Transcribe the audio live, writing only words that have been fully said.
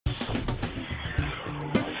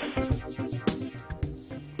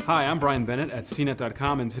Hi, I'm Brian Bennett at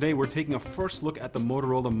CNET.com, and today we're taking a first look at the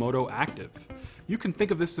Motorola MotoActiv. You can think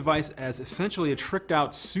of this device as essentially a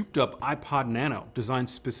tricked-out, souped-up iPod Nano, designed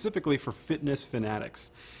specifically for fitness fanatics.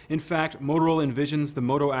 In fact, Motorola envisions the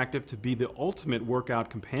MotoActiv to be the ultimate workout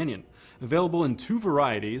companion. Available in two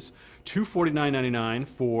varieties, $249.99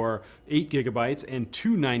 for 8 gigabytes and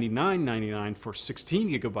 $299.99 for 16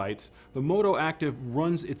 gigabytes, the MotoActiv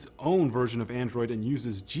runs its own version of Android and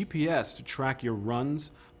uses GPS to track your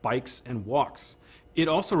runs, bikes, and walks. It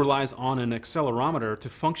also relies on an accelerometer to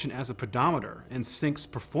function as a pedometer and syncs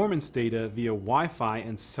performance data via Wi-Fi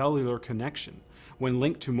and cellular connection when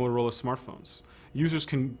linked to Motorola smartphones. Users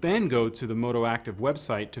can then go to the MotoActiv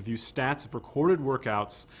website to view stats of recorded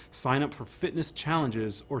workouts, sign up for fitness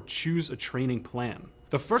challenges, or choose a training plan.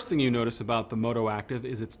 The first thing you notice about the MotoActiv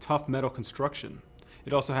is its tough metal construction.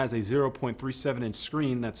 It also has a 0.37-inch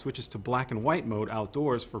screen that switches to black and white mode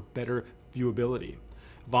outdoors for better viewability.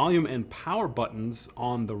 Volume and power buttons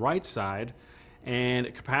on the right side, and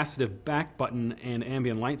a capacitive back button and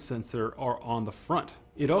ambient light sensor are on the front.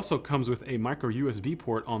 It also comes with a micro USB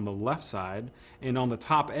port on the left side, and on the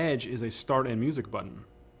top edge is a start and music button.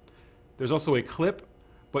 There's also a clip,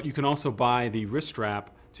 but you can also buy the wrist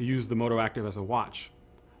strap to use the MotoActiv as a watch.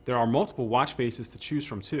 There are multiple watch faces to choose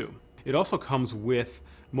from too. It also comes with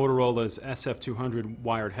Motorola's SF200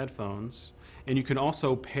 wired headphones, and you can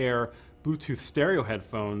also pair Bluetooth stereo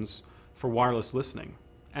headphones for wireless listening.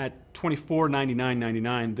 At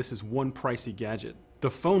 $2499.99, this is one pricey gadget.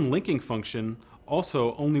 The phone linking function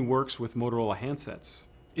also only works with Motorola handsets.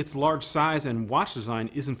 Its large size and watch design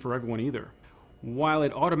isn't for everyone either. While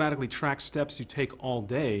it automatically tracks steps you take all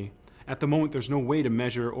day, at the moment there's no way to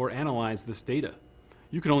measure or analyze this data.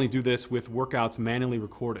 You can only do this with workouts manually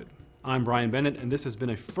recorded. I'm Brian Bennett, and this has been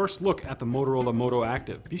a first look at the Motorola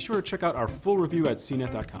MotoActiv. Be sure to check out our full review at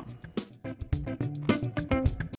CNET.com.